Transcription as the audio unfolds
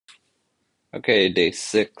Okay, day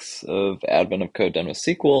 6 of admin of code done with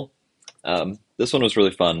SQL. This one was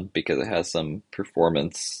really fun because it has some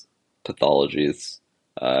performance pathologies,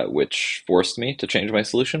 which forced me to change my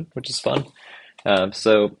solution, which is fun.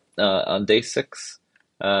 On day 6,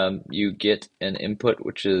 you get an input,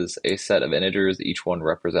 which is a set of integers, each one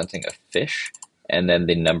representing a fish, and then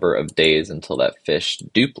the number of days until that fish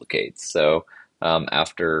duplicates.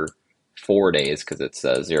 After 4 days, because it's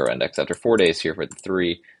a zero index, after 4 days here for the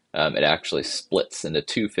 3, it actually splits into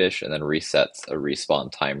 2 fish and then resets a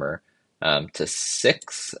respawn timer to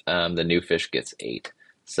 6. The new fish gets 8.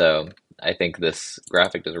 So I think this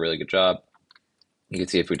graphic does a really good job. You can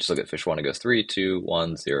see if we just look at fish 1, it goes 3, 2,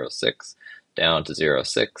 1, 0, 6, down to 0,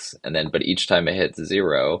 6, and then but each time it hits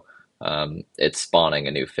 0, it's spawning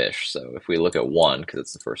a new fish. So if we look at 1, because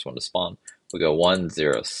it's the first one to spawn, we go 1,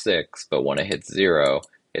 0, 6, but when it hits 0,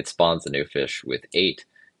 it spawns a new fish with 8,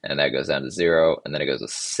 and that goes down to 0, and then it goes to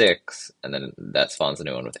 6, and then that spawns a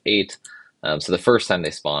new one with 8. So the first time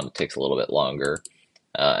they spawn, it takes a little bit longer.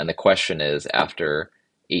 And the question is, after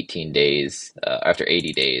 18 days, after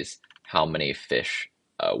 80 days, how many fish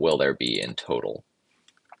will there be in total?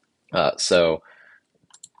 So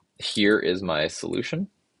here is my solution.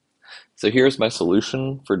 So here's my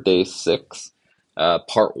solution for day 6,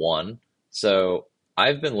 part 1. So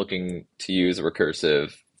I've been looking to use a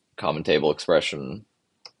recursive common table expression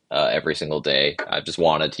every single day. I've just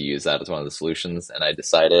wanted to use that as one of the solutions, and I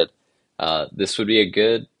decided this would be a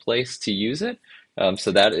good place to use it.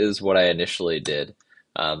 So that is what I initially did.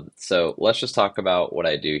 So let's just talk about what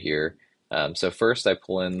I do here. So first I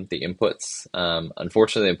pull in the inputs.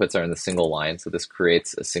 Unfortunately, the inputs are in the single line, so this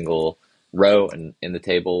creates a single row in the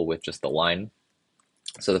table with just the line.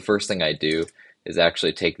 So the first thing I do is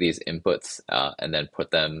actually take these inputs and then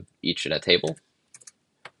put them each in a table.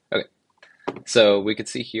 Okay, so we could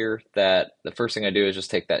see here that the first thing I do is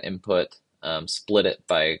just take that input, split it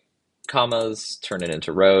by commas, turn it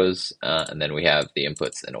into rows, and then we have the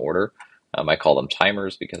inputs in order. I call them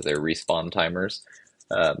timers because they're respawn timers.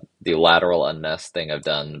 The lateral unnest thing I've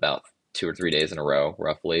done about 2 or 3 days in a row,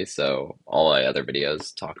 roughly. So all my other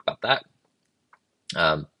videos talk about that.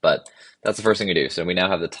 But that's the first thing we do. So we now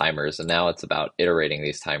have the timers, and now it's about iterating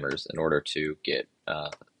these timers in order to get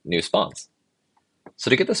new spawns. So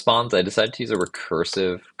to get the spawns, I decided to use a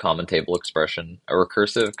recursive common table expression. A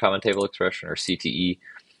recursive common table expression, or CTE,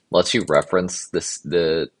 lets you reference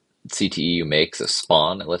the CTE makes a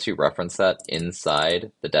spawn. It lets you reference that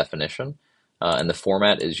inside the definition. And the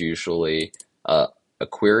format is usually a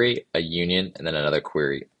query, a union, and then another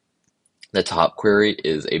query. The top query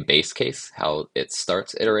is a base case, how it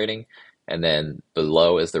starts iterating, and then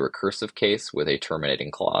below is the recursive case with a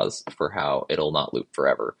terminating clause for how it'll not loop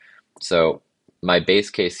forever. So my base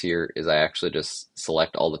case here is I actually just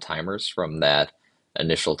select all the timers from that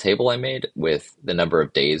initial table I made with the number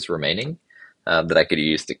of days remaining that I could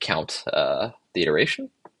use to count the iteration.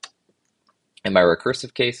 And my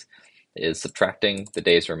recursive case is subtracting the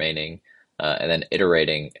days remaining and then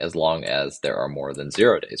iterating as long as there are more than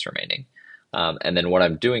 0 days remaining. And then what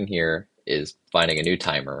I'm doing here is finding a new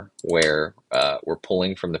timer where we're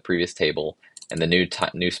pulling from the previous table, and the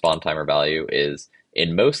new spawn timer value is,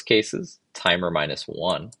 in most cases, timer minus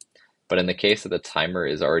 1. But in the case that the timer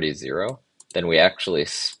is already 0, then we actually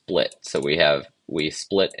split. So we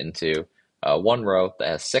split into one row that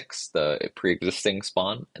has 6, the pre-existing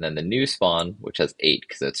spawn, and then the new spawn, which has 8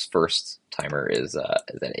 because its first timer is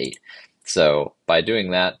at 8. So by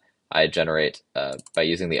doing that, I generate, by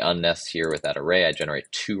using the unnest here with that array, I generate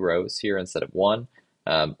 2 rows here instead of 1,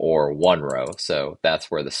 or 1 row. So that's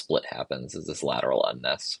where the split happens, is this lateral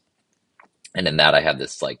unnest. And in that, I have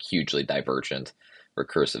this like hugely divergent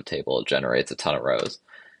recursive table. It generates a ton of rows.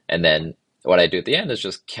 And then what I do at the end is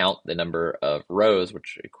just count the number of rows,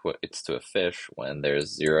 which equates to a fish when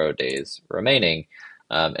there's 0 days remaining.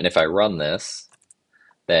 And if I run this,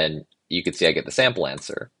 then you can see I get the sample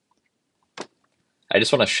answer. I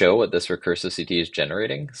just want to show what this recursive CT is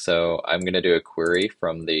generating. So I'm going to do a query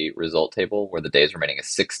from the result table where the days remaining is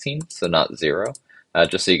 16, so not 0,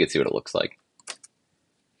 just so you can see what it looks like.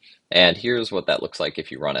 And here's what that looks like if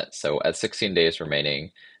you run it. So at 16 days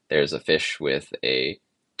remaining, there's a fish with a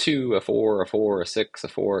 2, a 4, a 4, a 6, a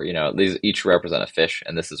 4. These each represent a fish,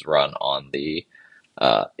 and this is run on the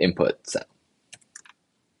input set.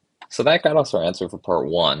 So that got us our answer for part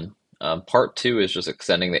 1. Part 2 is just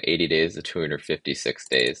extending the 80 days to 256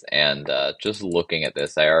 days. And just looking at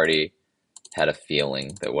this, I already had a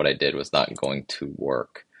feeling that what I did was not going to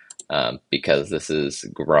work because this is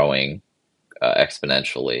growing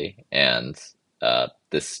exponentially, and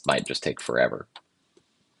this might just take forever.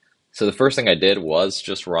 So the first thing I did was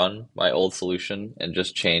just run my old solution and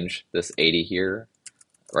just change this 80 here,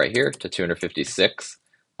 right here, to 256.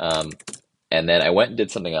 Um, and then I went and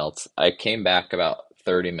did something else. I came back about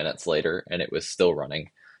 30 minutes later and it was still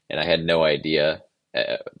running, and I had no idea.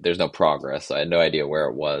 There's no progress, so I had no idea where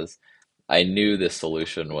it was. I knew this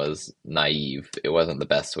solution was naive. It wasn't the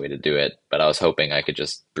best way to do it, but I was hoping I could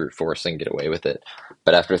just brute force and get away with it.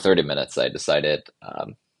 But after 30 minutes, I decided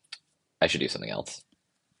I should do something else.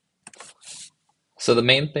 So the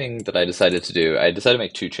main thing that I decided to do, I decided to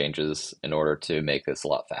make two changes in order to make this a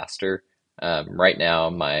lot faster. Right now,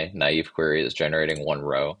 my naive query is generating one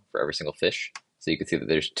row for every single fish. So you can see that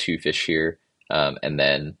there's two fish here, and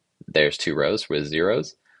then there's two rows with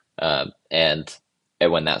zeros. And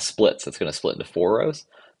when that splits, it's going to split into four rows.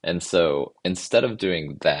 And so instead of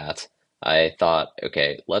doing that, I thought,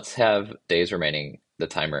 okay, let's have days remaining, the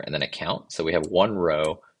timer, and then a count. So we have one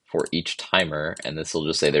row for each timer, and this will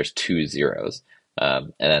just say there's two zeros.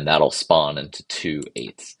 And then that'll spawn into two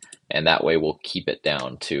eights. And that way we'll keep it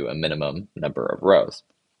down to a minimum number of rows.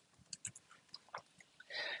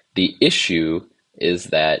 The issue is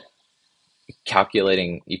that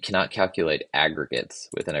you cannot calculate aggregates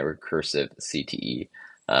within a recursive CTE.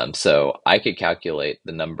 So I could calculate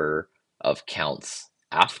the number of counts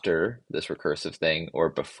after this recursive thing or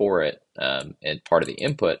before it in part of the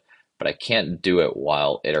input, but I can't do it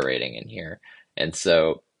while iterating in here. And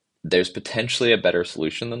so there's potentially a better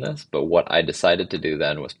solution than this, but what I decided to do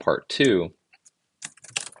then was part two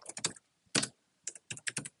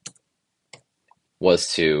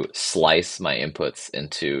was to slice my inputs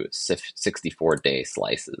into 64-day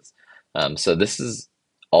slices. So this is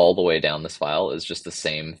all the way down this file is just the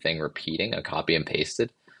same thing repeating, a copy and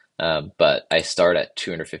pasted. But I start at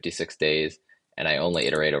 256 days and I only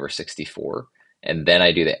iterate over 64. And then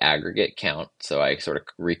I do the aggregate count. So I sort of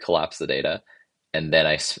recollapse the data and then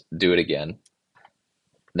I do it again.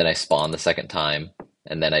 Then I spawn the second time,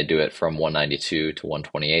 and then I do it from 192 to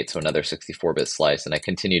 128, so another 64-bit slice, and I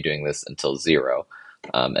continue doing this until zero.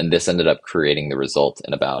 And this ended up creating the result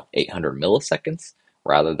in about 800 milliseconds,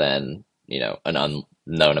 rather than an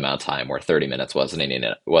unknown amount of time where 30 minutes wasn't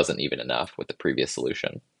even enough with the previous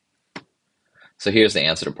solution. So here's the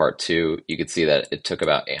answer to part two. You could see that it took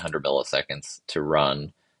about 800 milliseconds to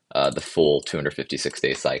run the full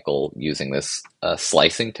 256-day cycle using this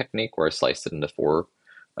slicing technique where I sliced it into four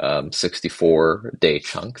 64-day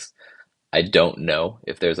chunks. I don't know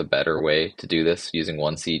if there's a better way to do this using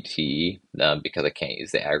one CTE because I can't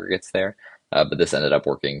use the aggregates there, but this ended up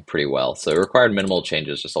working pretty well. So it required minimal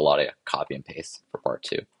changes, just a lot of copy and paste for part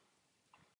two.